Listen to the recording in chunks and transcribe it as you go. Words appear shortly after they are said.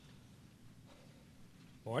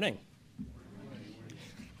Morning.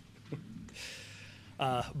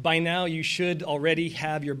 By now, you should already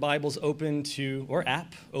have your Bibles open to, or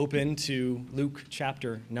app open to Luke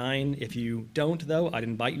chapter 9. If you don't, though, I'd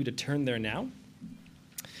invite you to turn there now.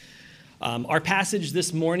 Our passage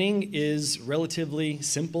this morning is relatively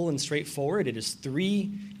simple and straightforward. It is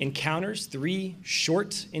three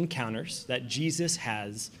short encounters that Jesus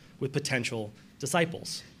has with potential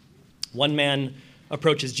disciples. One man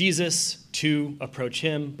approaches Jesus, two approach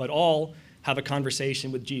him, but all have a conversation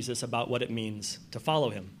with Jesus about what it means to follow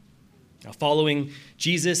him. Now, following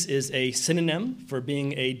Jesus is a synonym for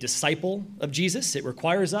being a disciple of Jesus. It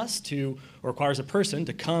requires a person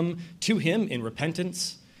to come to him in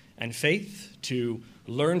repentance and faith, to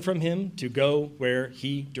learn from him, to go where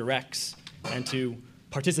he directs, and to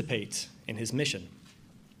participate in his mission.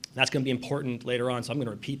 That's going to be important later on, so I'm going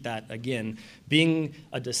to repeat that again. Being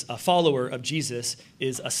a follower of Jesus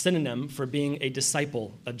is a synonym for being a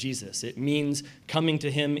disciple of Jesus. It means coming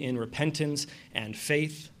to him in repentance and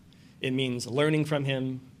faith. It means learning from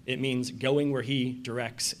him. It means going where he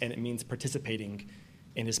directs, and it means participating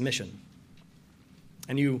in his mission.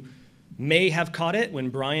 And you may have caught it when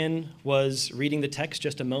Brian was reading the text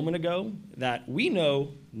just a moment ago that we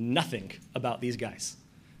know nothing about these guys.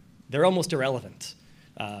 They're almost irrelevant.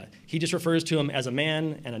 He just refers to them as a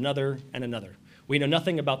man and another and another. We know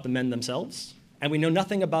nothing about the men themselves, and we know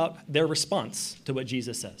nothing about their response to what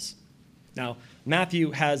Jesus says. Now,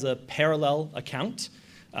 Matthew has a parallel account,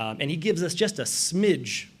 and he gives us just a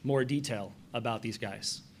smidge more detail about these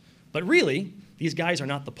guys. But really, these guys are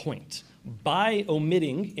not the point. By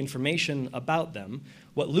omitting information about them,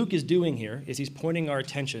 what Luke is doing here is he's pointing our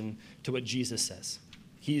attention to what Jesus says.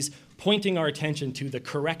 He's pointing our attention to the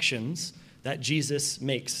corrections that Jesus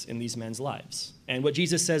makes in these men's lives. And what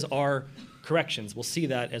Jesus says are corrections. We'll see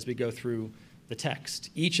that as we go through the text.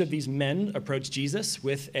 Each of these men approach Jesus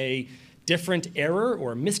with a different error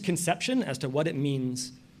or misconception as to what it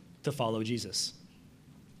means to follow Jesus.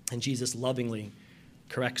 And Jesus lovingly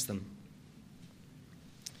corrects them.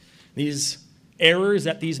 These errors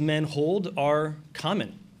that these men hold are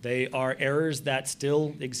common. They are errors that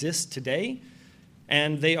still exist today.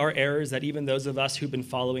 And they are errors that even those of us who've been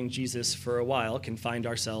following Jesus for a while can find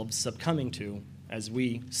ourselves succumbing to as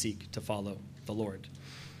we seek to follow the Lord.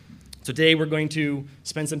 So today we're going to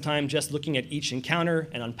spend some time just looking at each encounter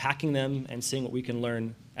and unpacking them and seeing what we can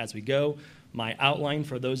learn as we go. My outline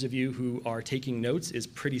for those of you who are taking notes is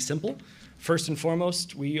pretty simple. First and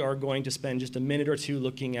foremost, we are going to spend just a minute or two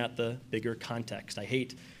looking at the bigger context. I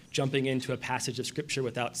hate jumping into a passage of Scripture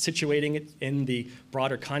without situating it in the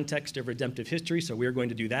broader context of redemptive history, so we're going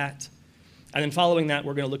to do that. And then following that,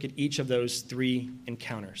 we're going to look at each of those three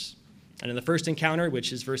encounters. And in the first encounter,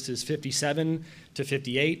 which is verses 57 to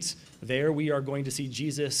 58, there we are going to see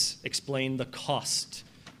Jesus explain the cost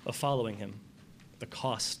of following him. The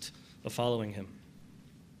cost of following him.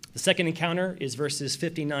 The second encounter is verses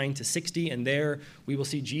 59 to 60, and there we will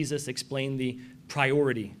see Jesus explain the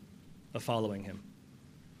priority of following him.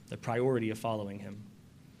 The priority of following him.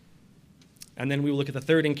 And then we will look at the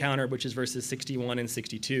third encounter, which is verses 61 and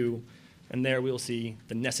 62, and there we will see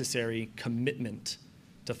the necessary commitment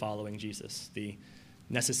to following Jesus. The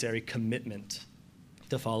necessary commitment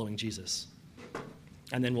to following Jesus.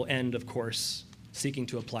 And then we'll end, of course, seeking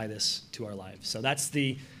to apply this to our lives. So that's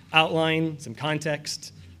the outline, some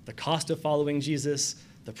context, the cost of following Jesus,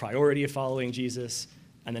 the priority of following Jesus,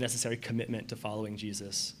 and the necessary commitment to following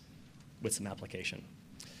Jesus with some application.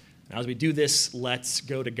 Now, as we do this, let's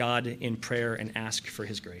go to God in prayer and ask for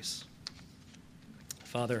his grace.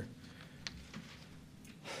 Father,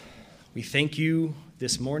 we thank you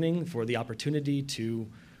this morning for the opportunity to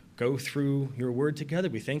go through your word together.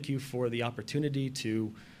 We thank you for the opportunity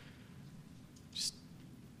to just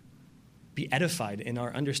be edified in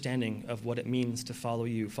our understanding of what it means to follow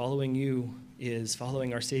you.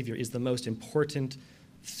 Following our Savior is the most important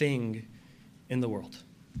thing in the world.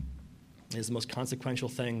 It is the most consequential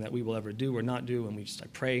thing that we will ever do or not do. And I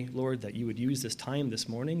pray, Lord, that you would use this time this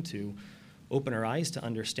morning to open our eyes to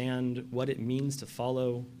understand what it means to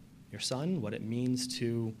follow your Son, what it means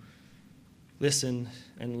to listen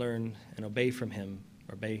and learn and obey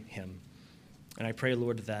him. And I pray,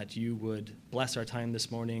 Lord, that you would bless our time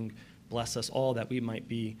this morning, bless us all, that we might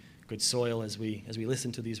be good soil as we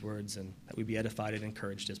listen to these words, and that we be edified and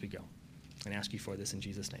encouraged as we go. And ask you for this in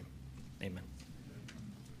Jesus' name. Amen.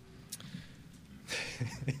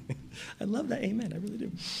 I love that amen. I really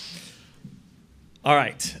do. All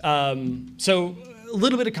right. So a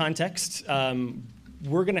little bit of context.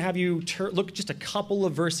 We're going to have you look just a couple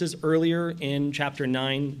of verses earlier in chapter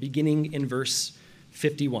 9, beginning in verse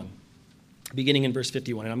 51. beginning in verse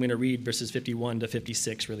 51. And I'm going to read verses 51 to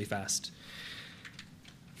 56 really fast.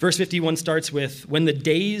 Verse 51 starts with, when the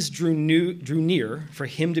days drew near for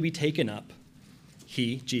him to be taken up,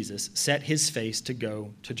 he, Jesus, set his face to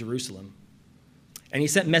go to Jerusalem. And he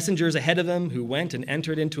sent messengers ahead of him who went and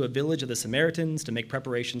entered into a village of the Samaritans to make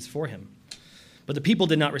preparations for him. But the people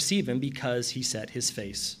did not receive him because he set his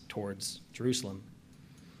face towards Jerusalem.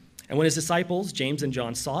 And when his disciples, James and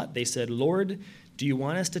John, saw it, they said, Lord, do you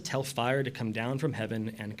want us to tell fire to come down from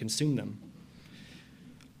heaven and consume them?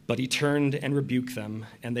 But he turned and rebuked them,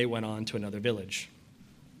 and they went on to another village.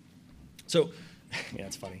 So, yeah,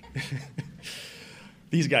 it's funny.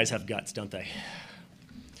 These guys have guts, don't they?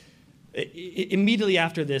 Immediately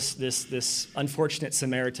after this unfortunate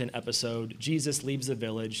Samaritan episode, Jesus leaves the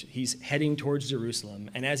village. He's heading towards Jerusalem.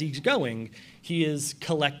 And as he's going, he is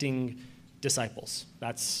collecting disciples.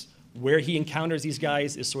 That's where he encounters these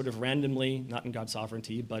guys, is sort of randomly, not in God's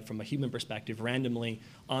sovereignty, but from a human perspective, randomly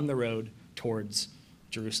on the road towards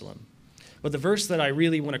Jerusalem. But the verse that I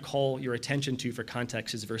really want to call your attention to for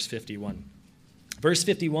context is verse 51. Verse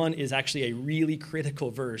 51 is actually a really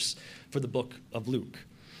critical verse for the book of Luke.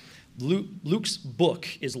 Luke's book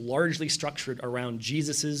is largely structured around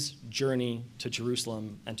Jesus' journey to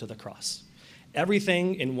Jerusalem and to the cross.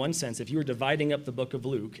 Everything, in one sense, if you were dividing up the book of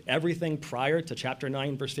Luke, everything prior to chapter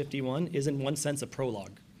 9, verse 51, is in one sense a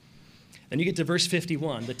prologue. Then you get to verse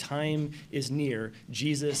 51, the time is near,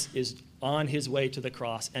 Jesus is on his way to the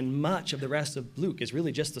cross, and much of the rest of Luke is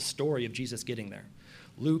really just the story of Jesus getting there.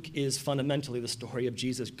 Luke is fundamentally the story of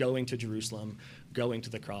Jesus going to Jerusalem, going to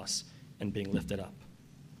the cross, and being lifted up.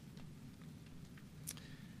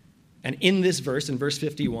 And in this verse, in verse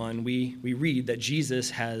 51, we read that Jesus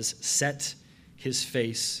has set his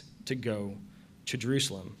face to go to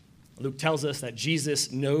Jerusalem. Luke tells us that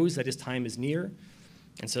Jesus knows that his time is near,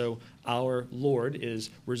 and so our Lord is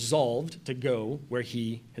resolved to go where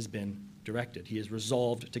he has been directed. He is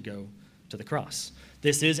resolved to go to the cross.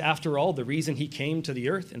 This is, after all, the reason he came to the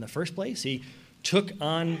earth in the first place. He took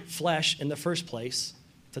on flesh in the first place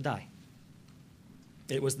to die.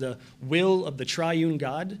 It was the will of the triune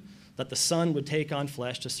God that the Son would take on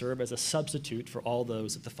flesh to serve as a substitute for all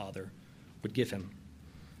those that the Father would give him.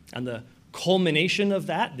 And the culmination of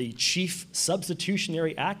that, the chief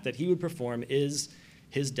substitutionary act that he would perform, is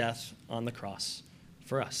his death on the cross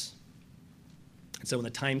for us. And so when the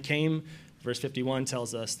time came, verse 51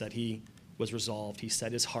 tells us that he was resolved. He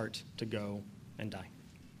set his heart to go and die.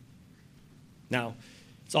 Now,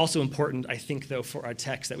 it's also important, I think, though, for our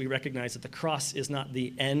text that we recognize that the cross is not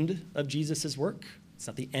the end of Jesus' work. It's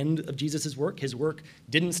not the end of Jesus' work. His work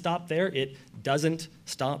didn't stop there. It doesn't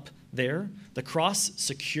stop there. The cross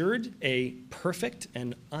secured a perfect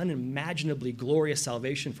and unimaginably glorious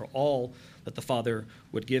salvation for all that the Father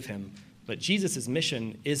would give him. But Jesus'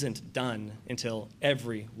 mission isn't done until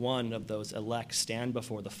every one of those elect stand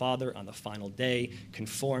before the Father on the final day,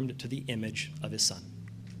 conformed to the image of his Son.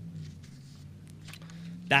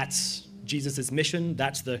 That's Jesus' mission.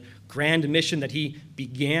 That's the grand mission that he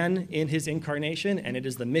began in his incarnation, and it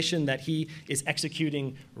is the mission that he is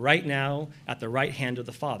executing right now at the right hand of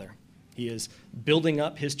the Father. He is building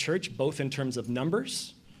up his church both in terms of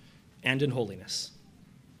numbers and in holiness.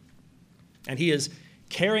 And he is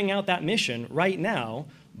carrying out that mission right now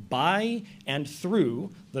by and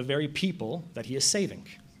through the very people that he is saving.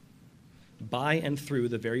 By and through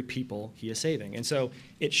the very people he is saving. And so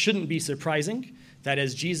it shouldn't be surprising that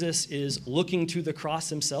as Jesus is looking to the cross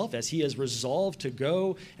himself, as he is resolved to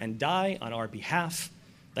go and die on our behalf,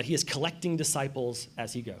 that he is collecting disciples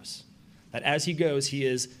as he goes. That as he goes, he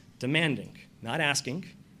is demanding, not asking,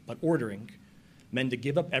 but ordering men to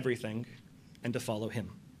give up everything and to follow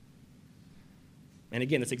him. And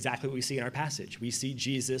again, that's exactly what we see in our passage. We see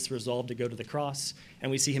Jesus resolved to go to the cross, and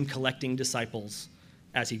we see him collecting disciples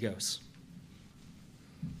as he goes.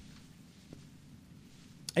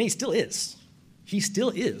 And he still is. He still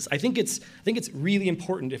is. I think it's really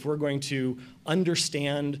important, if we're going to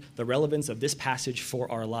understand the relevance of this passage for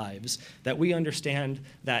our lives, that we understand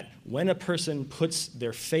that when a person puts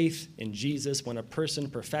their faith in Jesus, when a person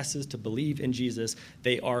professes to believe in Jesus,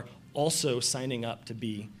 they are also signing up to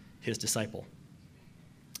be his disciple.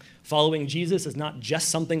 Following Jesus is not just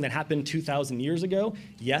something that happened 2,000 years ago.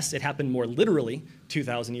 Yes, it happened more literally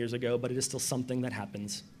 2,000 years ago, but it is still something that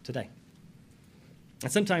happens today.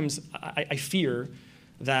 And sometimes I fear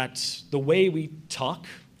that the way we talk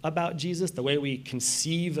about Jesus, the way we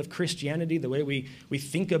conceive of Christianity, the way we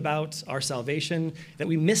think about our salvation, that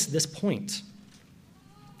we miss this point.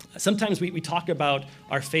 Sometimes we talk about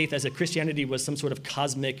our faith as if Christianity was some sort of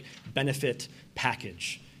cosmic benefit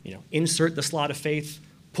package. You know, insert the slot of faith,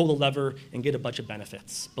 pull the lever and get a bunch of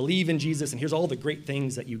benefits. Believe in Jesus, and here's all the great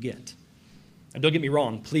things that you get. And don't get me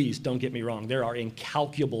wrong, please don't get me wrong. There are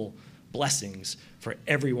incalculable blessings for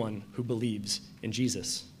everyone who believes in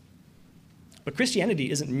Jesus. But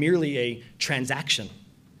Christianity isn't merely a transaction.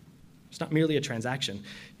 It's not merely a transaction.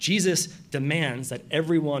 Jesus demands that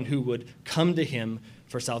everyone who would come to him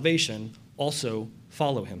for salvation also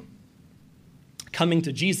follow him. Coming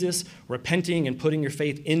to Jesus, repenting, and putting your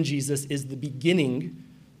faith in Jesus is the beginning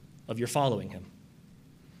of your following him.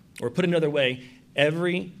 Or put another way,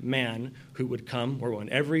 every man who would come, or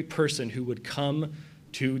every person who would come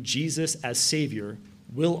to Jesus as Savior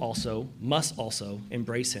must also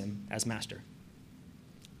embrace him as Master.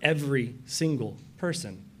 Every single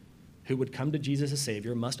person who would come to Jesus as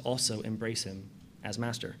Savior must also embrace him as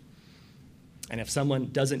Master. And if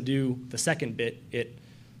someone doesn't do the second bit, it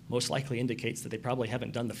most likely indicates that they probably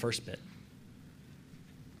haven't done the first bit.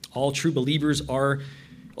 All true believers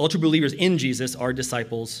in Jesus are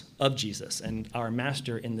disciples of Jesus, and our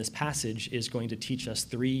Master in this passage is going to teach us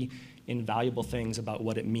three invaluable things about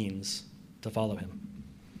what it means to follow him.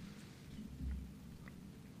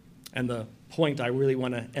 And the point I really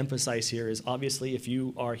want to emphasize here is, obviously, if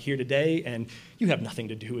you are here today and you have nothing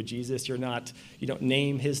to do with Jesus, you don't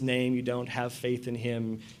name his name, you don't have faith in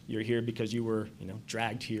him, you're here because you were,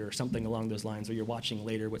 dragged here or something along those lines, or you're watching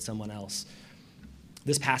later with someone else,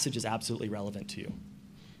 this passage is absolutely relevant to you.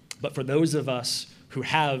 But for those of us who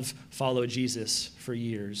have followed Jesus for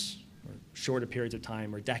years, or shorter periods of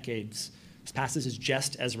time, or decades, this passage is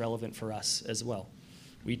just as relevant for us as well.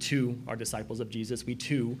 We too are disciples of Jesus. We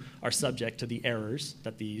too are subject to the errors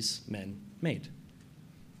that these men made.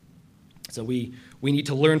 So we need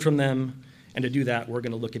to learn from them, and to do that, we're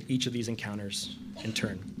going to look at each of these encounters in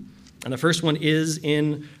turn. And the first one is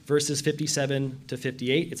in verses 57 to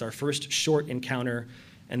 58. It's our first short encounter,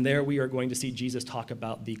 and there we are going to see Jesus talk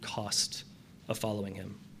about the cost of following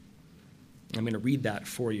him. I'm going to read that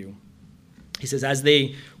for you. He says, as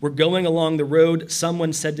they were going along the road,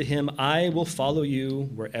 someone said to him, I will follow you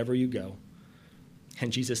wherever you go.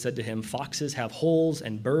 And Jesus said to him, foxes have holes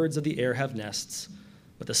and birds of the air have nests,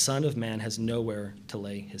 but the Son of Man has nowhere to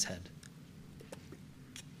lay his head.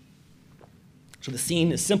 So the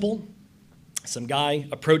scene is simple. Some guy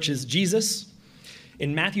approaches Jesus.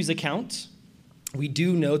 In Matthew's account, we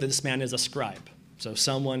do know that this man is a scribe, so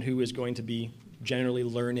someone who is going to be generally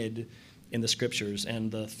learned in the scriptures and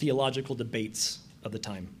the theological debates of the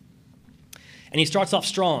time. And he starts off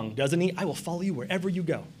strong, doesn't he? I will follow you wherever you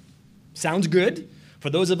go. Sounds good. For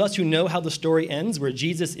those of us who know how the story ends, where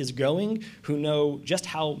Jesus is going, who know just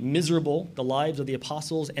how miserable the lives of the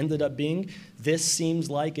apostles ended up being, this seems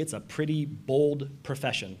like it's a pretty bold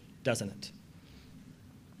profession, doesn't it?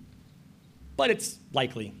 But it's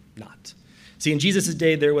likely not. See, in Jesus'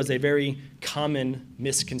 day, there was a very common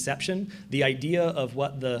misconception. The idea of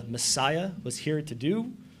what the Messiah was here to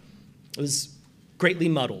do was greatly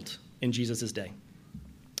muddled in Jesus' day.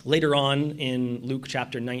 Later on in Luke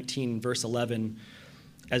chapter 19, verse 11,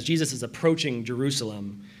 as Jesus is approaching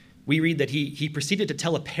Jerusalem, we read that he proceeded to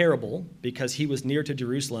tell a parable because he was near to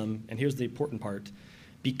Jerusalem, and here's the important part,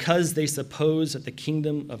 because they supposed that the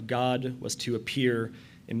kingdom of God was to appear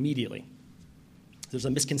immediately. There's a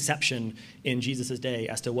misconception in Jesus' day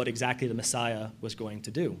as to what exactly the Messiah was going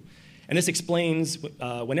to do. And this explains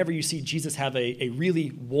whenever you see Jesus have a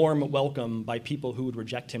really warm welcome by people who would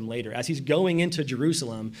reject him later. As he's going into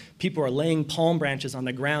Jerusalem, people are laying palm branches on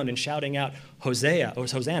the ground and shouting out, Hosanna.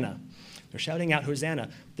 They're shouting out, Hosanna.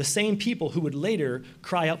 The same people who would later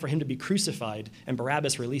cry out for him to be crucified and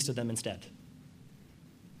Barabbas released to them instead.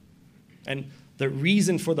 And the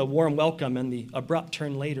reason for the warm welcome and the abrupt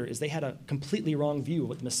turn later is they had a completely wrong view of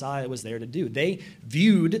what the Messiah was there to do. They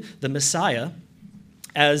viewed the Messiah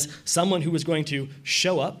as someone who was going to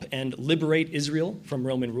show up and liberate Israel from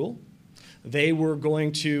Roman rule. They were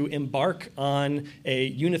going to embark on a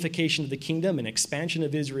unification of the kingdom, an expansion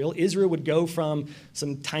of Israel. Israel would go from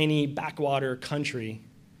some tiny backwater country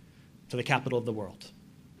to the capital of the world.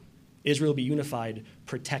 Israel would be unified,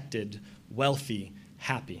 protected, wealthy,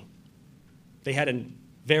 happy. They had a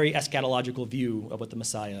very eschatological view of what the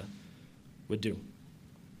Messiah would do.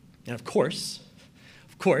 And of course,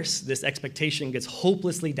 this expectation gets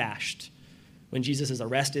hopelessly dashed when Jesus is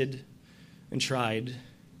arrested and tried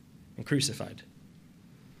and crucified.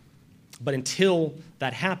 But until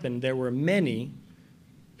that happened, there were many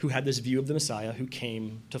who had this view of the Messiah who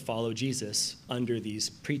came to follow Jesus under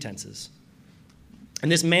these pretenses.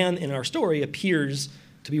 And this man in our story appears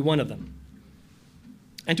to be one of them.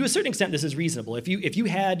 And to a certain extent, this is reasonable. If you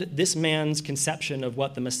had this man's conception of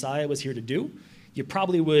what the Messiah was here to do, you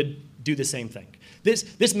probably would do the same thing.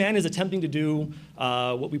 This man is attempting to do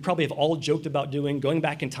what we probably have all joked about doing, going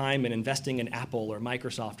back in time and investing in Apple or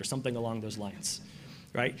Microsoft or something along those lines,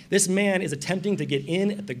 right? This man is attempting to get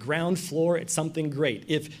in at the ground floor at something great.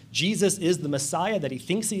 If Jesus is the Messiah that he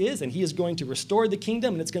thinks he is, and he is going to restore the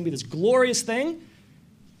kingdom, and it's going to be this glorious thing,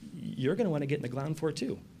 you're going to want to get in the ground floor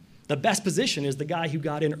too. The best position is the guy who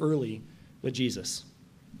got in early with Jesus.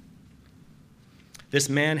 This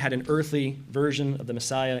man had an earthly version of the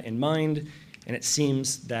Messiah in mind, and it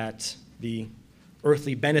seems that the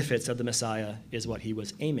earthly benefits of the Messiah is what he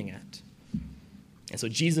was aiming at. And so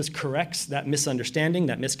Jesus corrects that misunderstanding,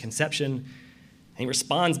 that misconception, and he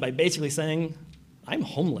responds by basically saying, I'm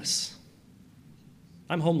homeless.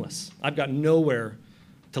 I'm homeless. I've got nowhere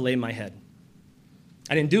to lay my head.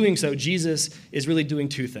 And in doing so, Jesus is really doing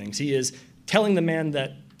two things. He is telling the man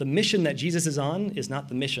that the mission that Jesus is on is not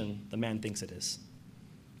the mission the man thinks it is.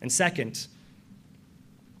 And second,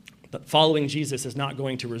 that following Jesus is not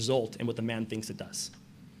going to result in what the man thinks it does.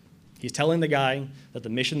 He's telling the guy that the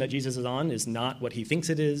mission that Jesus is on is not what he thinks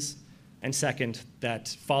it is. And second,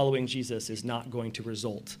 that following Jesus is not going to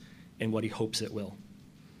result in what he hopes it will.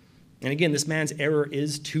 And again, this man's error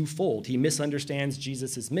is twofold. He misunderstands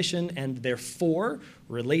Jesus' mission, and therefore,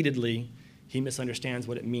 relatedly, he misunderstands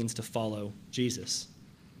what it means to follow Jesus.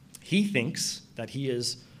 He thinks that he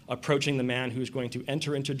is approaching the man who's going to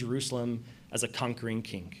enter into Jerusalem as a conquering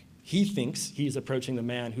king. He thinks he's approaching the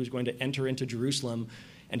man who's going to enter into Jerusalem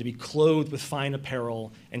and to be clothed with fine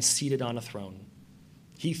apparel and seated on a throne.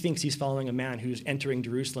 He thinks he's following a man who's entering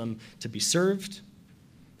Jerusalem to be served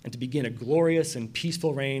and to begin a glorious and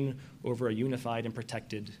peaceful reign over a unified and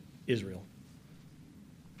protected Israel.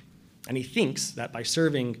 And he thinks that by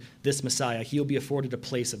serving this Messiah, he'll be afforded a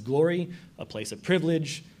place of glory, a place of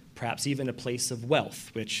privilege, perhaps even a place of wealth,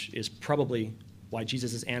 which is probably why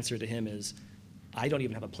Jesus' answer to him is, I don't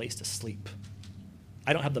even have a place to sleep.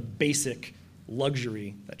 I don't have the basic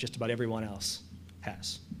luxury that just about everyone else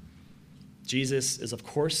has. Jesus is, of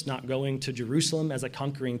course, not going to Jerusalem as a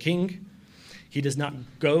conquering king. He does not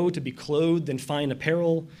go to be clothed in fine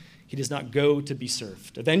apparel. He does not go to be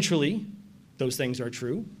served. Eventually, those things are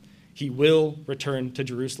true. He will return to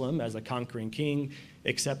Jerusalem as a conquering king,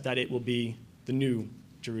 except that it will be the new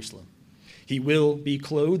Jerusalem. He will be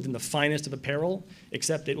clothed in the finest of apparel,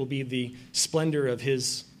 except it will be the splendor of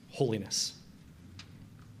his holiness.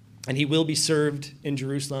 And he will be served in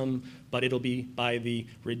Jerusalem, but it'll be by the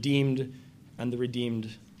redeemed and the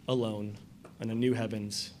redeemed alone, in a new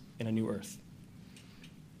heavens and a new earth.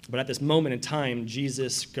 But at this moment in time,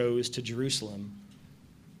 Jesus goes to Jerusalem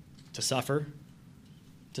to suffer,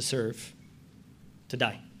 to serve, to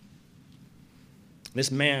die.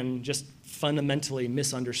 This man just fundamentally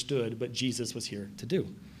misunderstood what Jesus was here to do.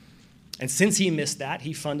 And since he missed that,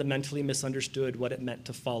 he fundamentally misunderstood what it meant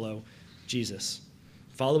to follow Jesus.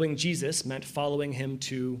 Following Jesus meant following him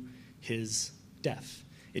to his death.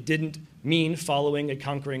 It didn't mean following a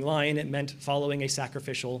conquering lion, it meant following a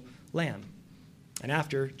sacrificial lamb. And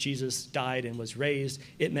after Jesus died and was raised,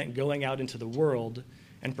 it meant going out into the world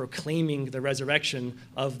and proclaiming the resurrection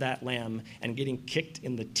of that lamb and getting kicked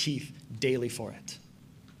in the teeth daily for it.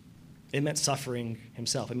 It meant suffering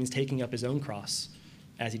himself. It means taking up his own cross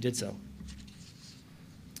as he did so.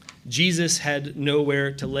 Jesus had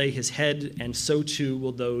nowhere to lay his head, and so too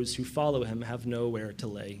will those who follow him have nowhere to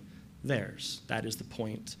lay theirs. That is the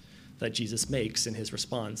point that Jesus makes in his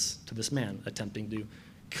response to this man attempting to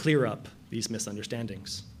clear up these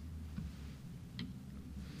misunderstandings.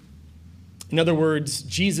 In other words,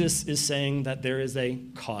 Jesus is saying that there is a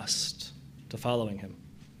cost to following him.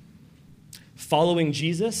 Following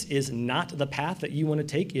Jesus is not the path that you want to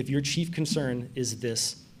take if your chief concern is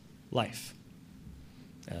this life.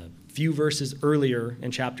 A few verses earlier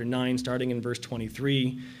in chapter 9, starting in verse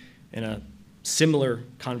 23, in a similar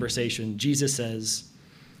conversation, Jesus says,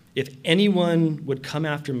 "If anyone would come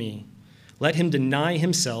after me, let him deny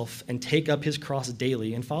himself and take up his cross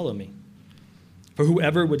daily and follow me. For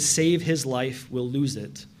whoever would save his life will lose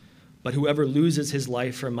it, but whoever loses his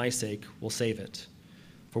life for my sake will save it.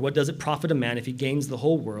 For what does it profit a man if he gains the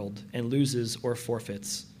whole world and loses or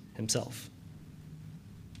forfeits himself?"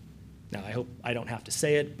 Now, I hope I don't have to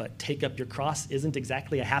say it, but take up your cross isn't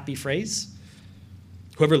exactly a happy phrase.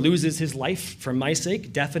 Whoever loses his life for my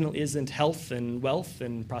sake definitely isn't health and wealth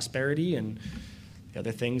and prosperity and the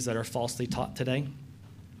other things that are falsely taught today.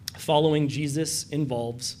 Following Jesus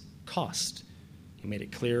involves cost. He made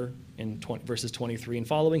it clear in verses 23 and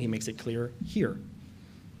following. He makes it clear here.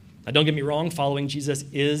 Now, don't get me wrong, following Jesus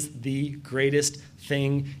is the greatest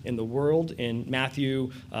thing in the world. In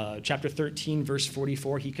Matthew chapter 13, verse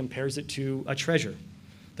 44, he compares it to a treasure.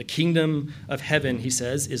 The kingdom of heaven, he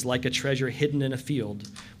says, is like a treasure hidden in a field,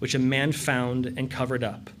 which a man found and covered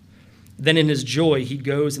up. Then in his joy, he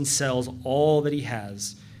goes and sells all that he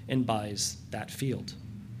has and buys that field.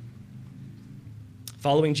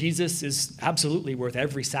 Following Jesus is absolutely worth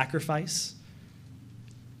every sacrifice,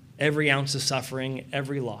 every ounce of suffering,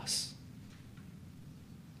 every loss.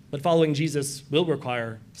 But following Jesus will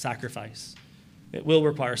require sacrifice. It will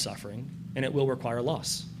require suffering, and it will require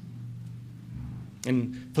loss.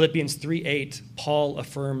 In Philippians 3:8, Paul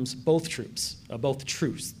affirms both truths,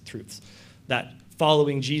 that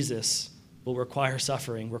following Jesus will require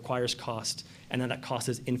suffering, requires cost, and that cost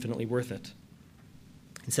is infinitely worth it.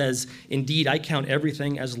 It says, "Indeed, I count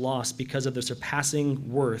everything as loss because of the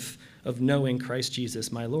surpassing worth of knowing Christ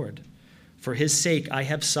Jesus, my Lord. For his sake, I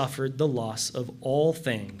have suffered the loss of all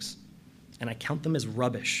things, and I count them as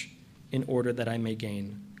rubbish in order that I may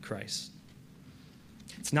gain Christ."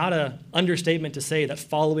 It's not an understatement to say that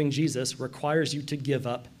following Jesus requires you to give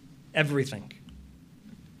up everything.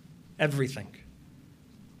 Everything.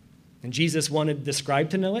 And Jesus wanted the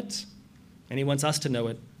scribe to know it, and he wants us to know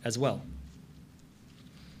it as well.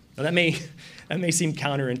 Now that may seem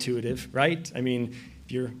counterintuitive, right? I mean,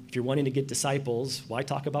 if you're wanting to get disciples, why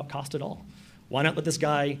talk about cost at all? Why not let this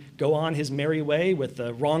guy go on his merry way with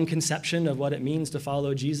the wrong conception of what it means to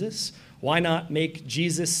follow Jesus? Why not make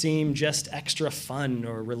Jesus seem just extra fun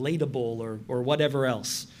or relatable or whatever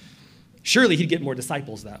else? Surely he'd get more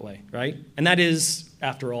disciples that way, right? And that is,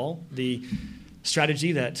 after all, the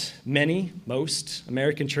strategy that most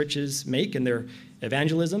American churches make in their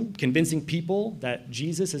evangelism, convincing people that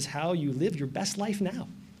Jesus is how you live your best life now.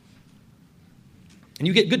 And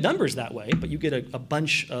you get good numbers that way, but you get a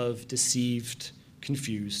bunch of deceived,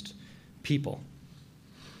 confused people.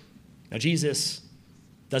 Now, Jesus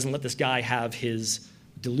doesn't let this guy have his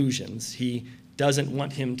delusions. He doesn't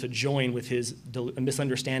want him to join with his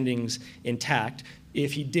misunderstandings intact.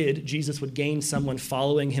 If he did, Jesus would gain someone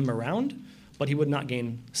following him around, but he would not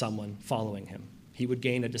gain someone following him. He would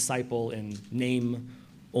gain a disciple in name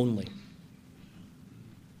only.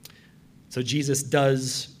 So Jesus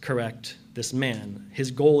does correct this man. His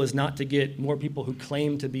goal is not to get more people who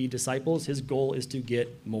claim to be disciples. His goal is to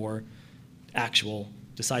get more actual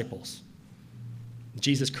disciples.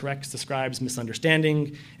 Jesus corrects the scribe's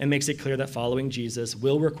misunderstanding and makes it clear that following Jesus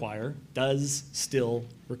does still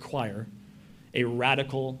require, a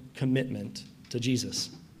radical commitment to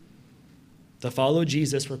Jesus. To follow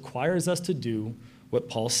Jesus requires us to do what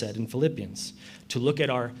Paul said in Philippians, to look at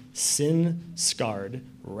our sin-scarred,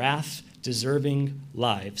 wrath-deserving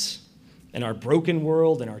lives and our broken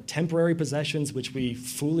world and our temporary possessions, which we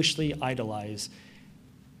foolishly idolize,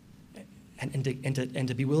 and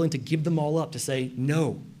to be willing to give them all up, to say,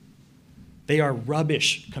 no, they are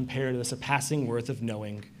rubbish compared to the surpassing worth of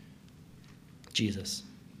knowing Jesus.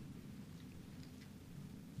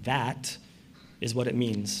 That is what it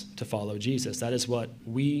means to follow Jesus. That is what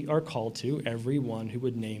we are called to, everyone who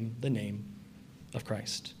would name the name of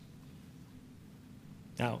Christ.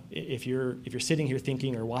 Now, if you're sitting here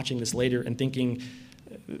thinking or watching this later and thinking,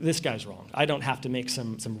 this guy's wrong, I don't have to make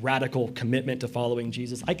some radical commitment to following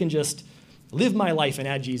Jesus. I can just live my life and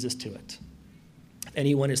add Jesus to it. If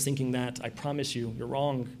anyone is thinking that, I promise you, you're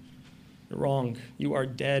wrong. You're wrong. You are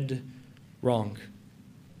dead wrong.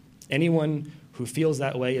 Anyone who feels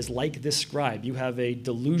that way is like this scribe. You have a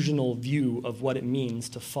delusional view of what it means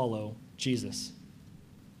to follow Jesus.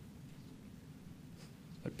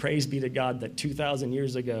 But praise be to God that 2,000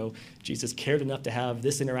 years ago, Jesus cared enough to have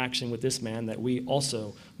this interaction with this man that we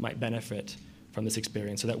also might benefit from this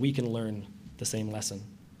experience so that we can learn the same lesson.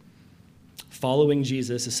 Following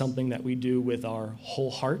Jesus is something that we do with our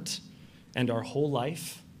whole heart and our whole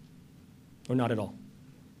life, or not at all.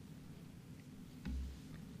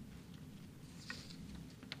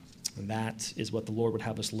 And that is what the Lord would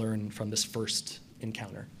have us learn from this first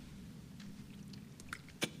encounter.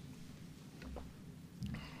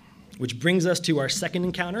 Which brings us to our second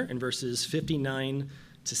encounter in verses 59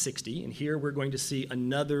 to 60. And here we're going to see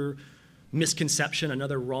another misconception,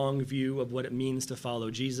 another wrong view of what it means to follow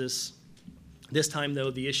Jesus. This time, though,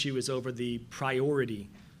 the issue is over the priority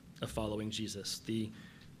of following Jesus. The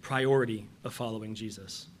priority of following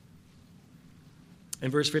Jesus. In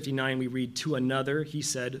verse 59, we read, "To another he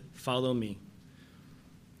said, 'Follow me.'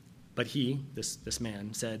 But he," this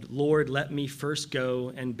man, "said, 'Lord, let me first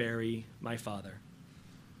go and bury my father.'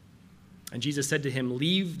 And Jesus said to him,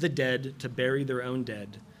 'Leave the dead to bury their own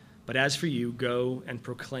dead, but as for you, go and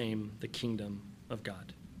proclaim the kingdom of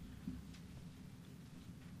God.'"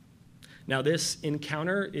 Now, this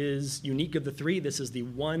encounter is unique of the three. This is the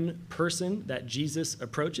one person that Jesus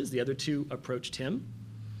approaches. The other two approached him.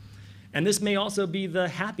 And this may also be the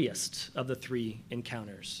happiest of the three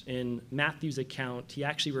encounters. In Matthew's account, he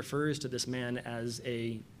actually refers to this man as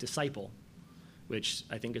a disciple, which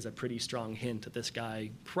I think is a pretty strong hint that this guy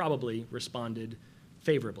probably responded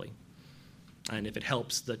favorably. And if it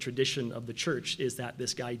helps, the tradition of the church is that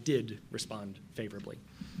this guy did respond favorably.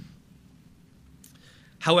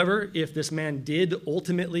 However, if this man did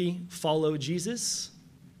ultimately follow Jesus,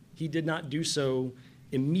 he did not do so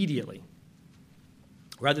immediately.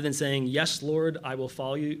 Rather than saying, "Yes, Lord, I will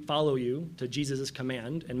follow you to Jesus'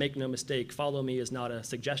 command," and make no mistake, follow me is not a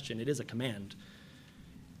suggestion, it is a command.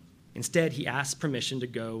 Instead, he asks permission to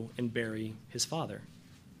go and bury his father.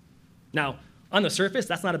 Now, on the surface,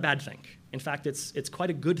 that's not a bad thing. In fact, it's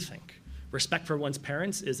quite a good thing. Respect for one's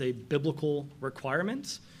parents is a biblical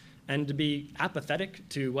requirement, and to be apathetic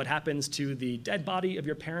to what happens to the dead body of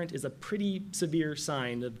your parent is a pretty severe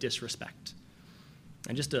sign of disrespect.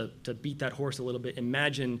 And just to beat that horse a little bit,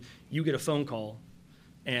 imagine you get a phone call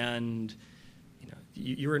and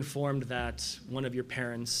you're informed that one of your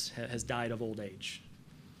parents has died of old age.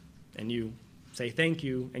 And you say thank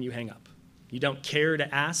you and you hang up. You don't care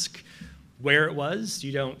to ask where it was.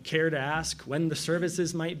 You don't care to ask when the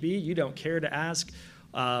services might be. You don't care to ask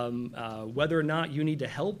whether or not you need to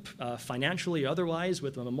help financially or otherwise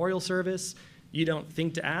with a memorial service. You don't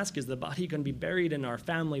think to ask, is the body going to be buried in our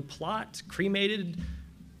family plot, cremated,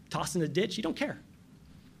 tossed in a ditch? You don't care.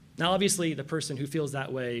 Now, obviously, the person who feels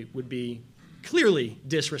that way would be clearly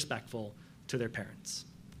disrespectful to their parents.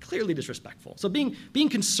 Clearly disrespectful. So being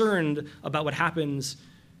concerned about what happens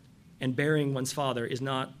and burying one's father is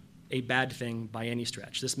not a bad thing by any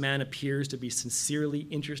stretch. This man appears to be sincerely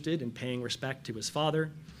interested in paying respect to his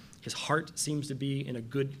father. His heart seems to be in a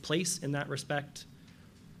good place in that respect.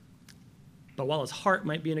 But while his heart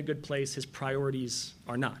might be in a good place, his priorities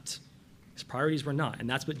are not. His priorities were not, and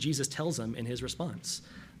that's what Jesus tells him in his response.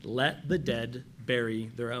 Let the dead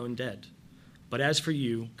bury their own dead. But as for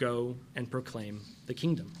you, go and proclaim the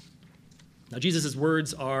kingdom. Now, Jesus'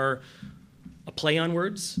 words are a play on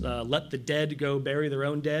words. Let the dead go bury their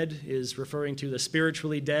own dead is referring to the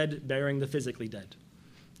spiritually dead burying the physically dead.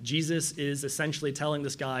 Jesus is essentially telling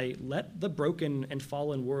this guy, let the broken and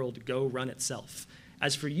fallen world go run itself.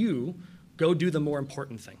 As for you, go do the more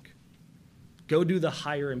important thing. Go do the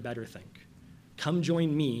higher and better thing. Come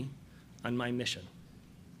join me on my mission.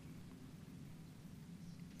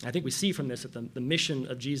 I think we see from this that the mission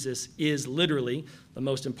of Jesus is literally the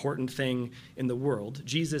most important thing in the world.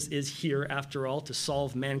 Jesus is here, after all, to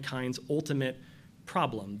solve mankind's ultimate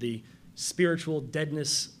problem, the spiritual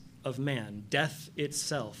deadness of man, death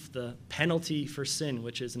itself, the penalty for sin,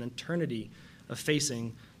 which is an eternity of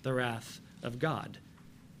facing the wrath of God.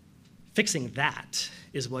 Fixing that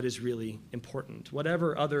is what is really important.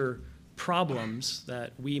 Whatever other problems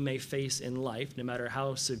that we may face in life, no matter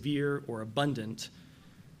how severe or abundant,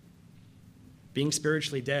 being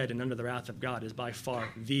spiritually dead and under the wrath of God is by far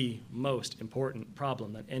the most important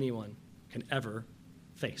problem that anyone can ever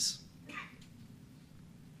face.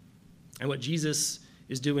 And what Jesus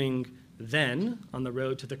is doing then on the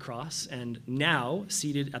road to the cross, and now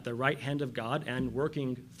seated at the right hand of God and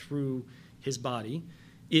working through his body,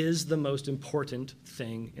 is the most important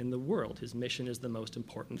thing in the world. His mission is the most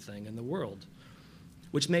important thing in the world,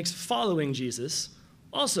 which makes following Jesus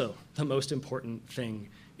also the most important thing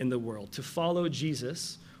in the world. To follow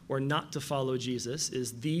Jesus or not to follow Jesus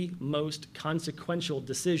is the most consequential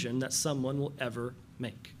decision that someone will ever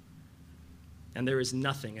make. And there is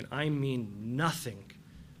nothing, and I mean nothing,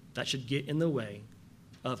 that should get in the way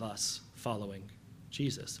of us following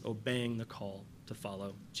Jesus, obeying the call to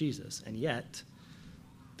follow Jesus. And yet,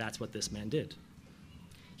 that's what this man did.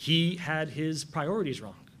 He had his priorities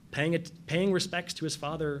wrong. Paying respects to his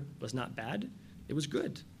father was not bad, it was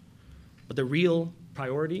good. But the real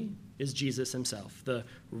priority is Jesus himself. The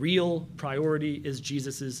real priority is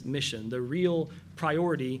Jesus' mission. The real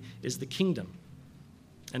priority is the kingdom.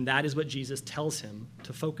 And that is what Jesus tells him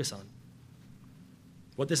to focus on.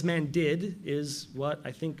 What this man did is what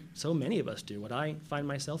I think so many of us do, what I find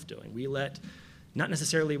myself doing. We let not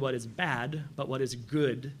necessarily what is bad, but what is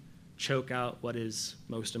good choke out what is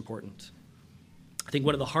most important. I think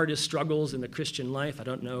one of the hardest struggles in the Christian life, I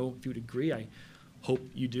don't know if you would agree, I hope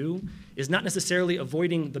you do, is not necessarily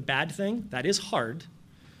avoiding the bad thing. That is hard.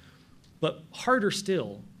 But harder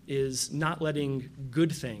still is not letting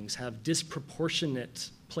good things have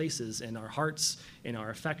disproportionate places in our hearts, in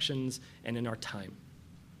our affections, and in our time.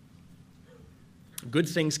 Good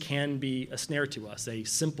things can be a snare to us. A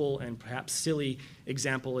simple and perhaps silly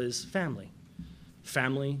example is family.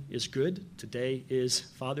 Family is good. Today is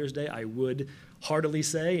Father's Day. I would heartily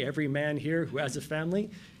say every man here who has a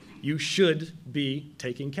family, you should be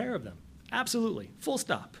taking care of them. Absolutely, full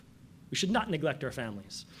stop. We should not neglect our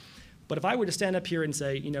families. But if I were to stand up here and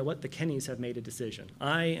say, you know what, the Kennys have made a decision.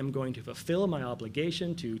 I am going to fulfill my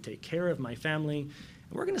obligation to take care of my family, and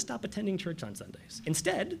we're going to stop attending church on Sundays.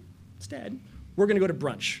 Instead, we're going to go to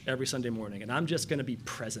brunch every Sunday morning, and I'm just going to be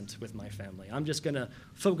present with my family. I'm just going to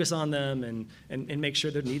focus on them and make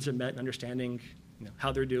sure their needs are met and understanding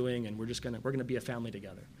how they're doing, and we're going to be a family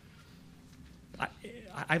together.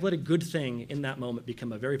 I've let a good thing in that moment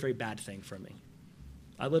become a very, very bad thing for me.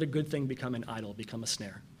 I let a good thing become an idol, become a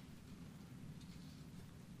snare.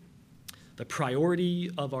 The priority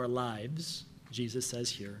of our lives, Jesus says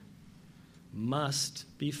here, must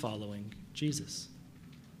be following Jesus.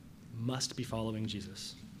 Must be following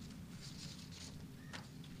Jesus.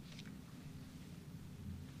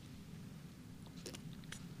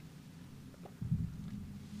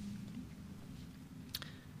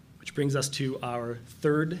 Which brings us to our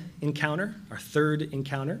third encounter.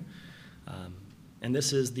 And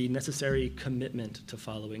this is the necessary commitment to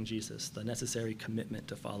following Jesus, the necessary commitment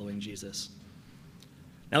to following Jesus.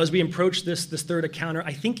 Now, as we approach this third encounter,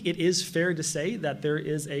 I think it is fair to say that there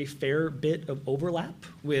is a fair bit of overlap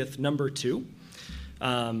with number 2.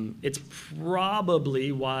 It's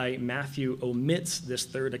probably why Matthew omits this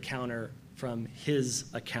third encounter from his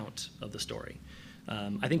account of the story.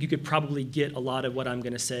 I think you could probably get a lot of what I'm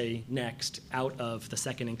going to say next out of the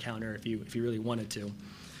second encounter if you really wanted to.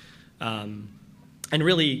 And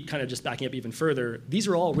really, kind of just backing up even further, these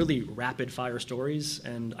are all really rapid-fire stories,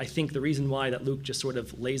 and I think the reason why that Luke just sort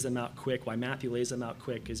of lays them out quick, why Matthew lays them out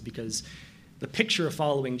quick, is because the picture of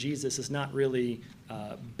following Jesus is not really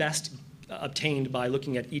best obtained by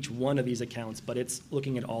looking at each one of these accounts, but it's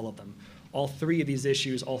looking at all of them. All 3 of these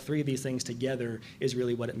issues, all 3 of these things together is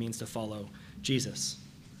really what it means to follow Jesus.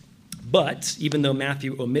 But even though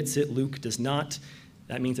Matthew omits it, Luke does not.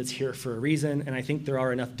 That means it's here for a reason, and I think there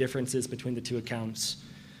are enough differences between the 2 accounts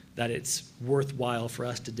that it's worthwhile for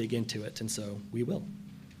us to dig into it, and so we will.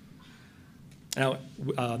 Now,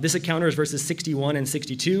 this encounter is verses 61 and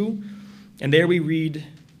 62, and there we read,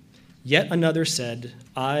 "Yet another said,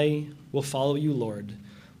 'I will follow you, Lord,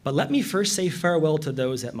 but let me first say farewell to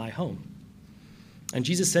those at my home.' And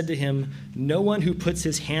Jesus said to him, 'No one who puts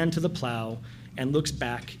his hand to the plow and looks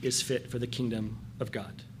back is fit for the kingdom of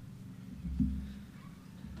God.'"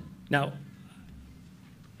 Now,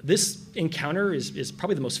 this encounter is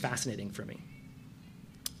probably the most fascinating for me.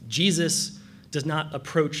 Jesus does not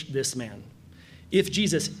approach this man. If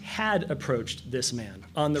Jesus had approached this man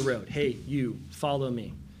on the road, "Hey, you, follow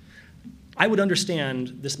me," I would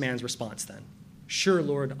understand this man's response then. "Sure,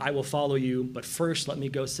 Lord, I will follow you, but first let me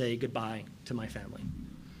go say goodbye to my family."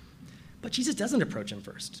 But Jesus doesn't approach him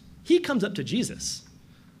first. He comes up to Jesus.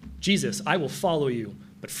 "Jesus, I will follow you,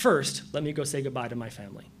 but first let me go say goodbye to my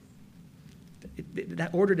family."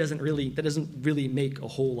 That order doesn't really make a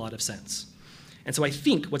whole lot of sense. And so I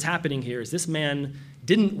think what's happening here is this man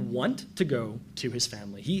didn't want to go to his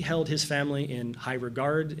family. He held his family in high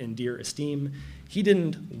regard, in dear esteem. He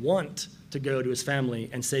didn't want to go to his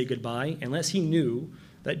family and say goodbye unless he knew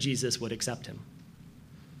that Jesus would accept him.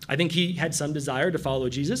 I think he had some desire to follow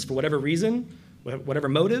Jesus for whatever reason, whatever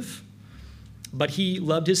motive, but he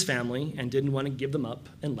loved his family and didn't want to give them up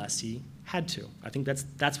unless he had to. I think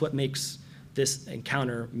that's what makes this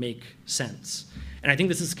encounter make sense. And I think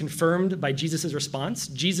this is confirmed by Jesus' response.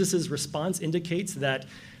 Jesus' response indicates that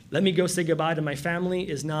 "let me go say goodbye to my family"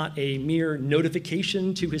 is not a mere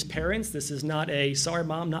notification to his parents. This is not a "sorry,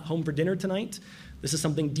 Mom, not home for dinner tonight." This is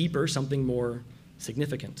something deeper, something more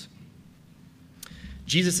significant.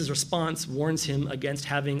 Jesus' response warns him against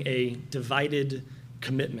having a divided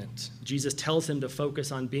commitment. Jesus tells him to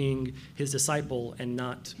focus on being his disciple and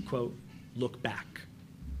not, quote, "look back."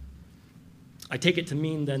 I take it to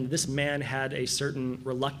mean then this man had a certain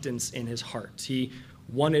reluctance in his heart. He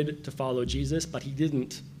wanted to follow Jesus, but he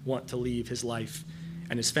didn't want to leave his life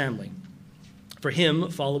and his family. For him,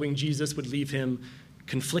 following Jesus would leave him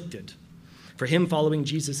conflicted. For him, following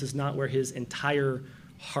Jesus is not where his entire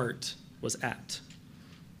heart was at.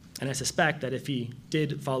 And I suspect that if he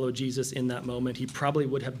did follow Jesus in that moment, he probably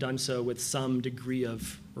would have done so with some degree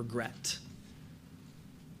of regret.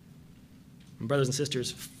 And brothers and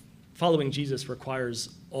sisters, following Jesus requires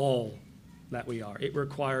all that we are. It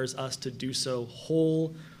requires us to do so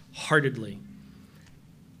wholeheartedly.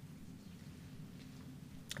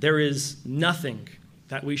 There is nothing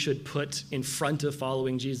that we should put in front of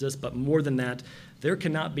following Jesus, but more than that, there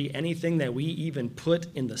cannot be anything that we even put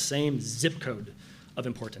in the same zip code of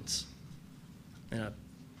importance. And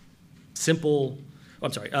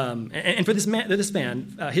for this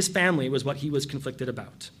man, his family was what he was conflicted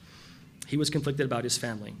about. He was conflicted about his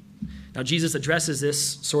family. Now, Jesus addresses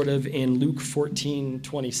this sort of in Luke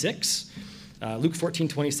 14:26. Luke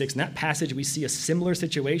 14:26, in that passage, we see a similar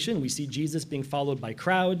situation. We see Jesus being followed by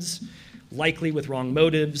crowds, likely with wrong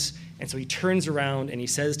motives. And so he turns around and he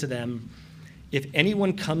says to them, if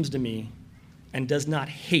anyone comes to me and does not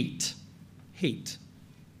hate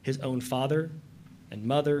his own father and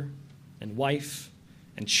mother and wife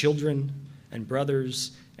and children and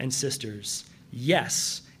brothers and sisters,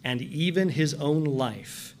 yes, and even his own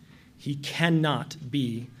life, he cannot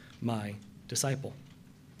be my disciple.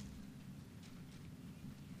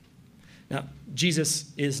 Now,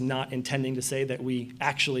 Jesus is not intending to say that we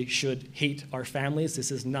actually should hate our families. This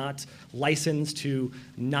is not license to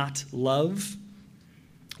not love.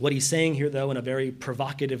 What he's saying here, though, in a very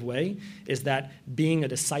provocative way, is that being a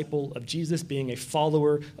disciple of Jesus, being a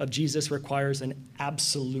follower of Jesus, requires an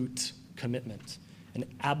absolute commitment, an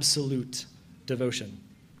absolute devotion.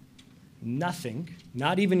 Nothing,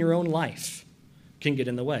 not even your own life, can get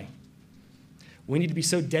in the way. We need to be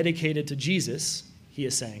so dedicated to Jesus, he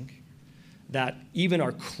is saying, that even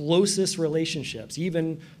our closest relationships,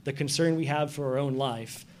 even the concern we have for our own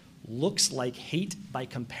life, looks like hate by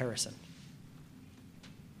comparison.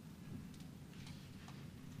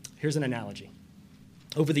 Here's an analogy.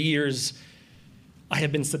 Over the years, I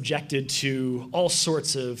have been subjected to all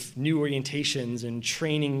sorts of new orientations and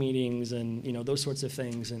training meetings and those sorts of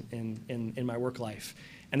things in my work life.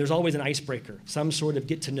 And there's always an icebreaker, some sort of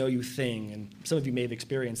get-to-know-you thing, and some of you may have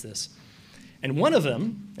experienced this. And one of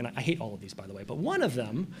them, and I hate all of these, by the way, but one of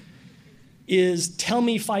them is tell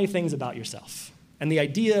me 5 things about yourself. And the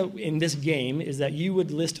idea in this game is that you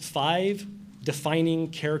would list 5 defining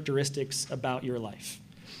characteristics about your life,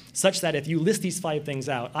 such that if you list these 5 things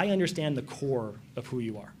out, I understand the core of who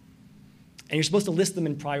you are. And you're supposed to list them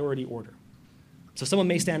in priority order. So someone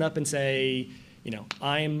may stand up and say,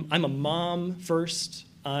 I'm a mom first,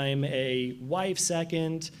 I'm a wife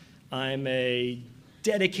second, I'm a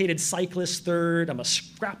dedicated cyclist third, I'm a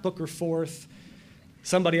scrapbooker fourth.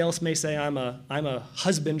 Somebody else may say I'm a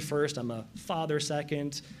husband first, I'm a father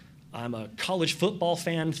second, I'm a college football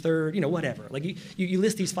fan third, whatever. Like you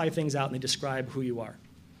list these 5 things out and they describe who you are.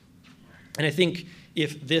 And I think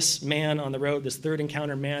if this man on the road, this third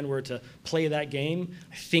encounter man, were to play that game,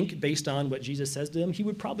 I think based on what Jesus says to him, he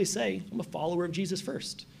would probably say, I'm a follower of Jesus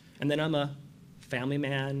first, and then I'm a family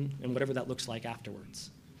man, and whatever that looks like afterwards.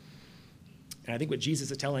 And I think what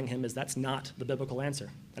Jesus is telling him is that's not the biblical answer.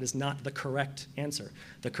 That is not the correct answer.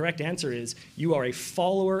 The correct answer is you are a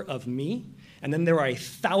follower of me, and then there are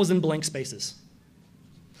 1,000 blank spaces.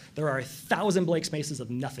 There are 1,000 blank spaces of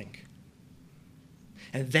nothing.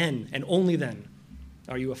 And then, and only then,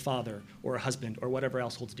 are you a father or a husband or whatever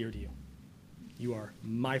else holds dear to you. You are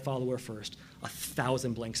my follower first,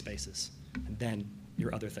 1,000 blank spaces, and then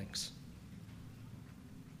your other things.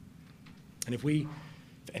 And if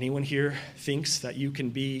anyone here thinks that you can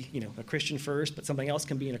be, a Christian first, but something else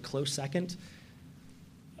can be in a close second,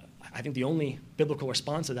 I think the only biblical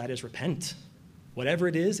response to that is repent. Whatever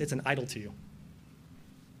it is, it's an idol to you.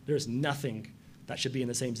 There is nothing that should be in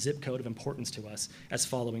the same zip code of importance to us as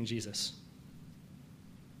following Jesus.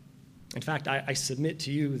 In fact, I submit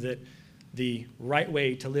to you that the right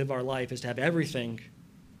way to live our life is to have everything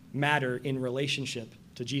matter in relationship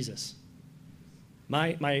to Jesus.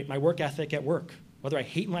 My work ethic at work, whether I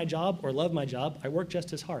hate my job or love my job, I work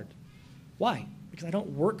just as hard. Why? Because I don't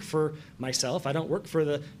work for myself. I don't work for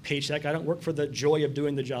the paycheck. I don't work for the joy of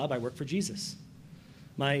doing the job. I work for Jesus.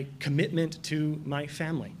 My commitment to my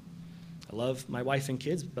family. I love my wife and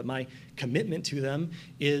kids, but my commitment to them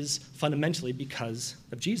is fundamentally because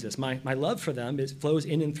of Jesus. My love for them flows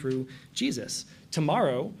in and through Jesus.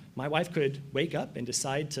 Tomorrow, my wife could wake up and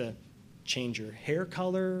decide to change her hair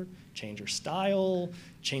color, change her style,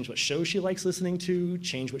 change what show she likes listening to,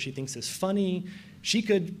 change what she thinks is funny. She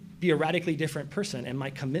could be a radically different person, and my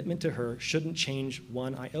commitment to her shouldn't change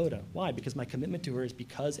one iota. Why? Because my commitment to her is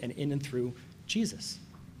because and in and through Jesus.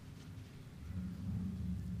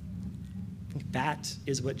 That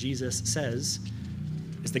is what Jesus says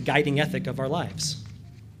is the guiding ethic of our lives.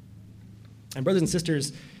 And brothers and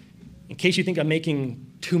sisters, in case you think I'm making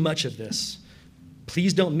too much of this,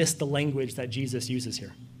 please don't miss the language that Jesus uses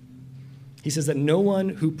here. He says that no one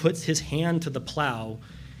who puts his hand to the plow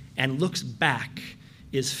and looks back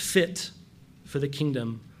is fit for the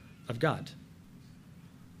kingdom of God.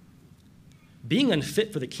 Being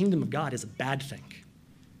unfit for the kingdom of God is a bad thing.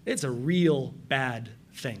 It's a real bad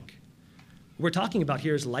thing. What we're talking about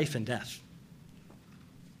here is life and death.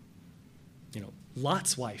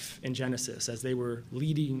 Lot's wife in Genesis, as they were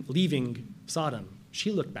leaving Sodom,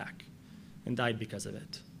 she looked back and died because of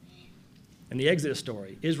it. In the Exodus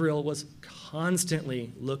story, Israel was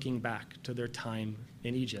constantly looking back to their time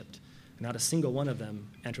in Egypt, and not a single one of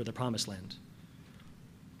them entered the Promised Land.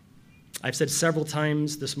 I've said several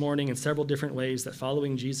times this morning in several different ways that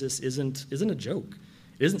following Jesus isn't a joke.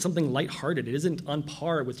 It isn't something lighthearted. It isn't on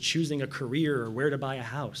par with choosing a career or where to buy a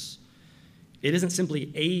house. It isn't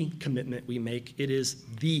simply a commitment we make. It is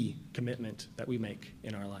the commitment that we make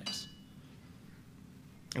in our lives.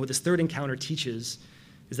 And what this third encounter teaches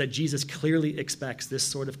is that Jesus clearly expects this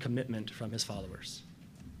sort of commitment from his followers.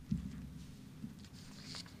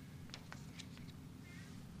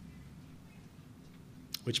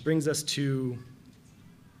 Which brings us to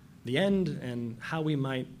the end and how we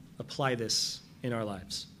might apply this in our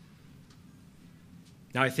lives.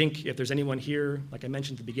 Now, I think if there's anyone here, like I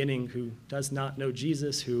mentioned at the beginning, who does not know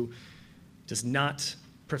Jesus, who does not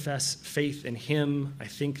profess faith in him, I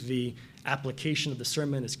think the application of the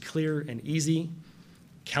sermon is clear and easy.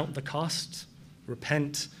 Count the cost,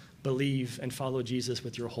 repent, believe, and follow Jesus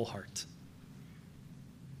with your whole heart.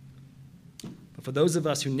 But for those of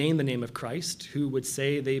us who name the name of Christ, who would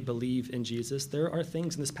say they believe in Jesus, there are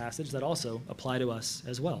things in this passage that also apply to us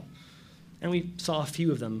as well. And we saw a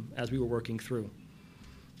few of them as we were working through.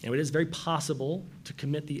 And it is very possible to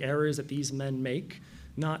commit the errors that these men make,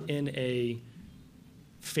 not in a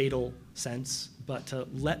fatal sense, but to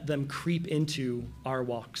let them creep into our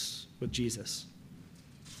walks with Jesus.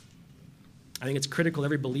 I think it's critical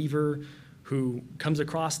every believer who comes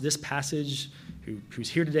across this passage, who's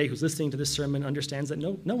here today, who's listening to this sermon, understands that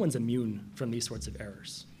no one's immune from these sorts of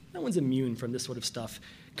errors. No one's immune from this sort of stuff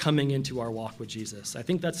coming into our walk with Jesus. I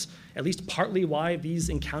think that's at least partly why these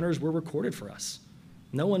encounters were recorded for us.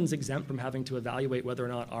 No one's exempt from having to evaluate whether or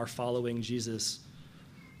not our following Jesus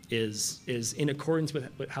is in accordance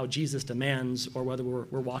with how Jesus demands, or whether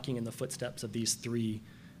we're walking in the footsteps of these three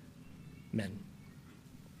men.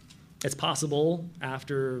 It's possible,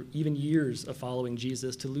 after even years of following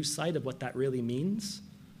Jesus, to lose sight of what that really means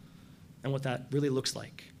and what that really looks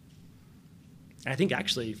like. And I think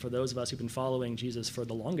actually, for those of us who've been following Jesus for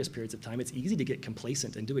the longest periods of time, it's easy to get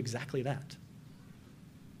complacent and do exactly that.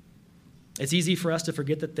 It's easy for us to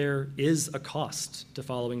forget that there is a cost to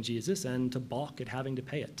following Jesus and to balk at having to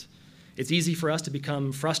pay it. It's easy for us to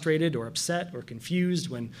become frustrated or upset or confused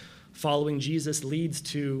when following Jesus leads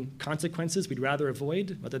to consequences we'd rather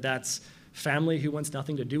avoid, whether that's family who wants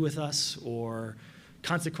nothing to do with us, or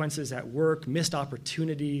consequences at work, missed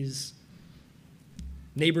opportunities,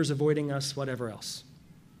 neighbors avoiding us, whatever else.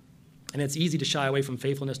 And it's easy to shy away from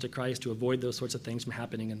faithfulness to Christ to avoid those sorts of things from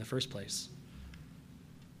happening in the first place.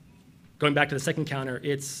 Going back to the second counter,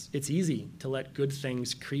 it's easy to let good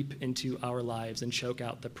things creep into our lives and choke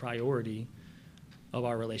out the priority of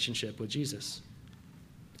our relationship with Jesus.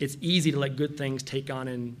 It's easy to let good things take on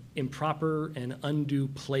an improper and undue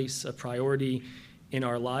place of priority in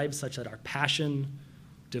our lives, such that our passion,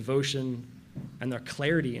 devotion, and our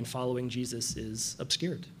clarity in following Jesus is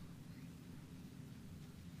obscured.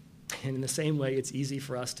 And in the same way, it's easy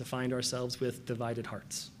for us to find ourselves with divided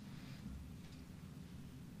hearts.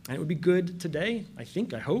 And it would be good today,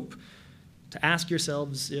 I hope, to ask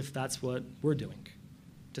yourselves if that's what we're doing,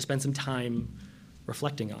 to spend some time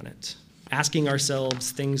reflecting on it, asking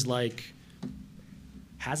ourselves things like,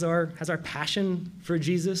 has our passion for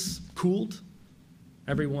Jesus cooled?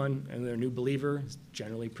 Everyone and their new believer is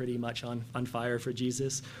generally pretty much on fire for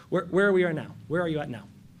Jesus. Where are we now? Where are you at now?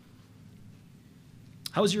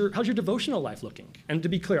 How's your devotional life looking? And to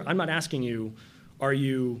be clear, I'm not asking you, are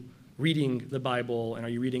you reading the Bible and are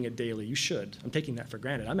you reading it daily? You should. I'm taking that for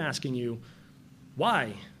granted. I'm asking you,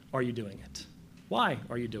 why are you doing it? Why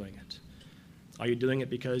are you doing it? Are you doing it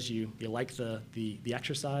because you like the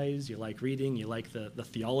exercise, you like reading, you like the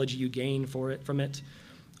theology you gain from it?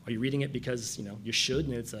 Are you reading it because you should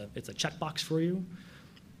and it's a checkbox for you?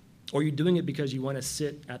 Or are you doing it because you want to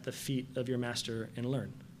sit at the feet of your master and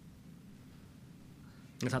learn?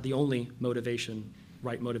 And it's not the only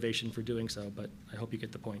right motivation for doing so, but I hope you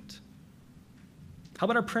get the point. How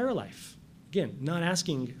about our prayer life? Again, not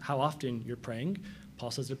asking how often you're praying. Paul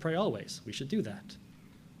says to pray always. We should do that.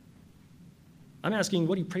 I'm asking,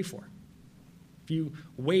 what do you pray for? If you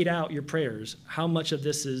weighed out your prayers, how much of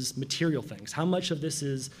this is material things? How much of this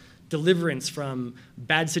is deliverance from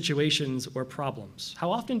bad situations or problems?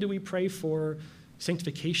 How often do we pray for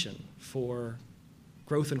sanctification, for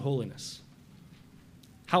growth in holiness?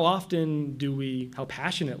 How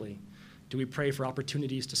passionately do we pray for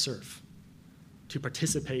opportunities to serve, to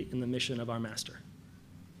participate in the mission of our Master?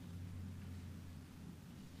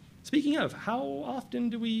 Speaking of, how often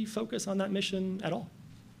do we focus on that mission at all?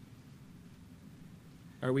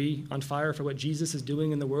 Are we on fire for what Jesus is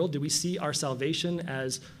doing in the world? Do we see our salvation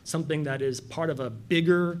as something that is part of a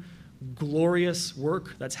bigger, glorious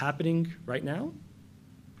work that's happening right now?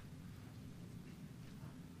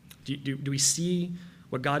 Do we see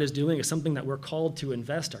what God is doing as something that we're called to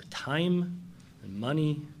invest our time and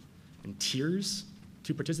money and tears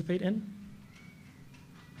to participate in?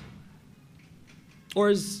 Or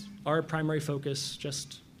is our primary focus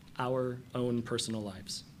just our own personal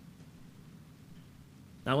lives?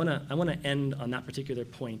 Now, I want to end on that particular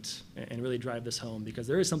point and really drive this home, because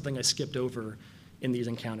there is something I skipped over in these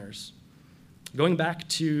encounters. Going back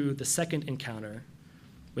to the second encounter,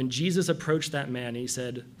 when Jesus approached that man, he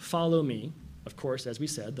said, "Follow me." Of course, as we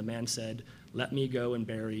said, the man said, "Let me go and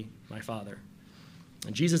bury my father."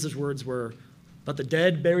 And Jesus' words were, "Let the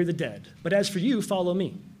dead bury the dead, but as for you, follow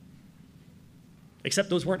me."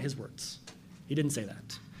 Except those weren't his words. He didn't say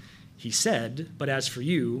that. He said, "But as for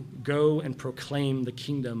you, go and proclaim the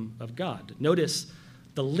kingdom of God." Notice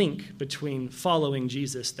the link between following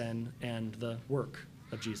Jesus then and the work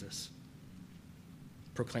of Jesus,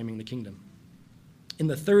 proclaiming the kingdom. In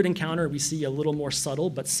the third encounter, we see a little more subtle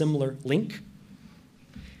but similar link.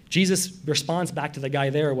 Jesus' response back to the guy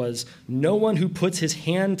there was, "No one who puts his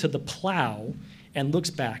hand to the plow and looks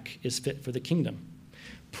back is fit for the kingdom."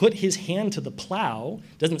 Put his hand to the plow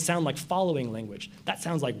doesn't sound like following language. That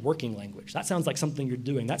sounds like working language. That sounds like something you're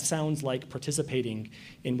doing. That sounds like participating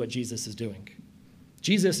in what Jesus is doing.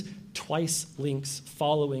 Jesus twice links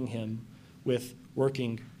following him with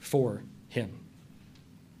working for him.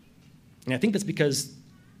 And I think that's because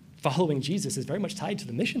following Jesus is very much tied to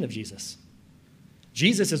the mission of Jesus.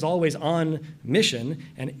 Jesus is always on mission,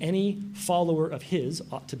 and any follower of his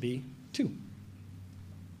ought to be too.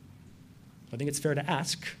 I think it's fair to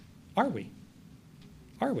ask, are we?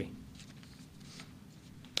 Are we?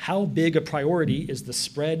 How big a priority is the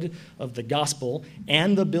spread of the gospel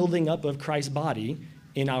and the building up of Christ's body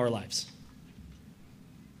in our lives?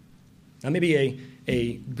 Now, maybe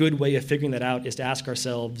a good way of figuring that out is to ask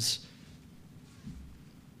ourselves,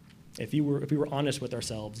 if we were honest with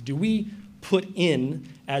ourselves, do we put in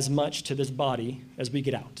as much to this body as we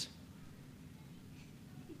get out?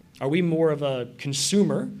 Are we more of a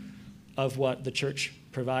consumer of what the church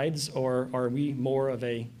provides, or are we more of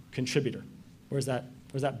a contributor? Where's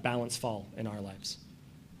that balance fall in our lives?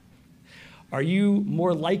 Are you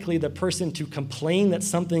more likely the person to complain that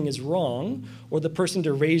something is wrong, or the person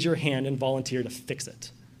to raise your hand and volunteer to fix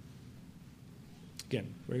it?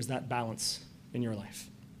 Again, where's that balance in your life?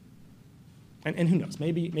 And who knows?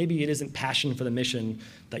 Maybe it isn't passion for the mission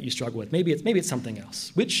that you struggle with. Maybe it's something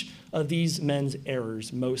else. Which of these men's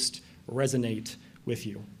errors most resonate with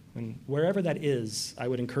you? And wherever that is, I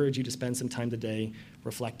would encourage you to spend some time today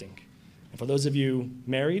reflecting. And for those of you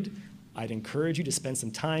married, I'd encourage you to spend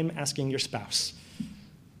some time asking your spouse.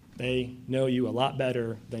 They know you a lot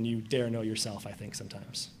better than you dare know yourself, I think,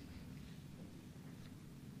 sometimes.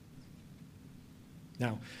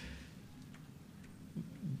 Now,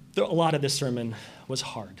 a lot of this sermon was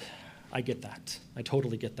hard. I get that. I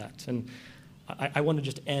totally get that. And I want to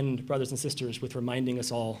just end, brothers and sisters, with reminding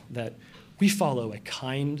us all that we follow a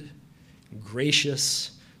kind,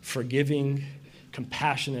 gracious, forgiving,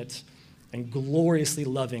 compassionate, and gloriously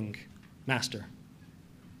loving master.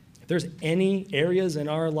 If there's any areas in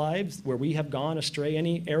our lives where we have gone astray,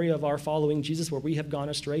 any area of our following Jesus where we have gone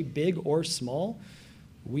astray, big or small,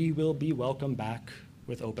 we will be welcomed back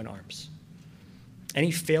with open arms.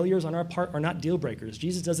 Any failures on our part are not deal breakers.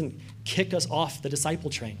 Jesus doesn't kick us off the disciple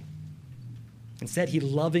train. Instead, he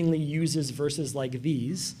lovingly uses verses like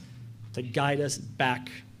these to guide us back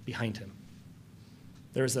behind him.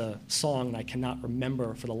 There's a song, and I cannot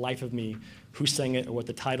remember for the life of me who sang it or what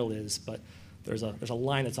the title is, but there's a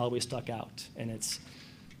line that's always stuck out, and it's,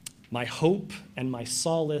 "My hope and my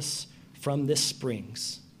solace from this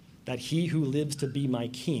springs, that he who lives to be my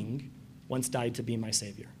king once died to be my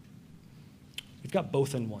savior." We've got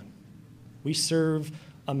both in one. We serve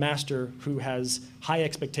a master who has high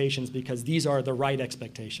expectations because these are the right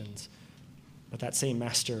expectations. But that same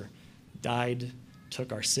master died,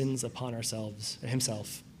 took our sins upon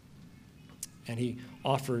himself, and he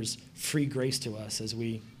offers free grace to us as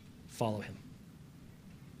we follow him.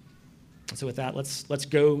 And so with that, let's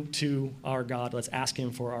go to our God. Let's ask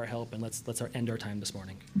him for our help, and let's end our time this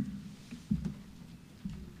morning.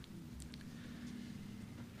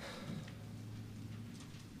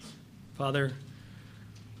 Father,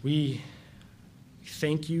 we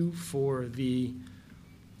thank you for the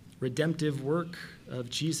redemptive work of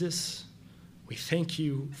Jesus. We thank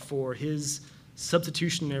you for his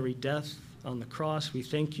substitutionary death on the cross. We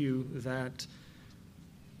thank you that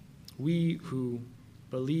we who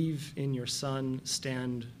believe in your Son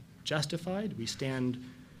stand justified. We stand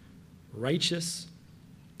righteous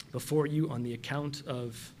before you on the account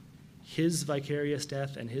of his vicarious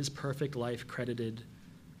death and his perfect life credited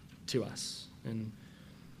to us. And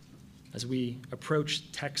as we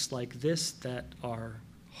approach texts like this that are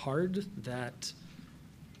hard, that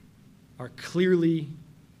are clearly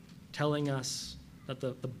telling us that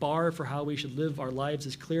the bar for how we should live our lives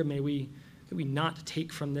is clear, may we not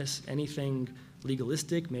take from this anything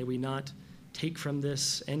legalistic. May we not take from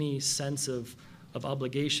this any sense of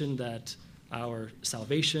obligation that our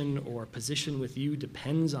salvation or position with you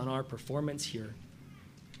depends on our performance here.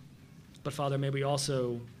 But Father, may we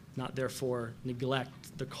also not therefore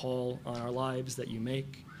neglect the call on our lives that you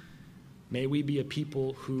make. May we be a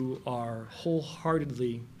people who are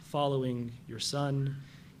wholeheartedly following your Son,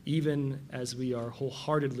 even as we are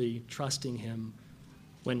wholeheartedly trusting him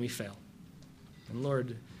when we fail. And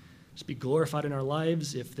Lord, just be glorified in our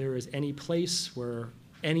lives. If there is any place where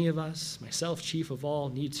any of us, myself chief of all,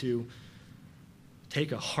 need to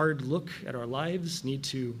take a hard look at our lives, need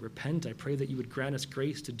to repent, I pray that you would grant us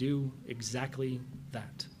grace to do exactly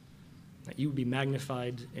that. That you would be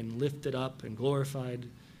magnified and lifted up and glorified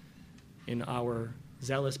in our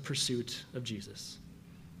zealous pursuit of Jesus.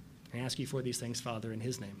 I ask you for these things, Father, in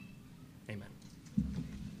his name. Amen.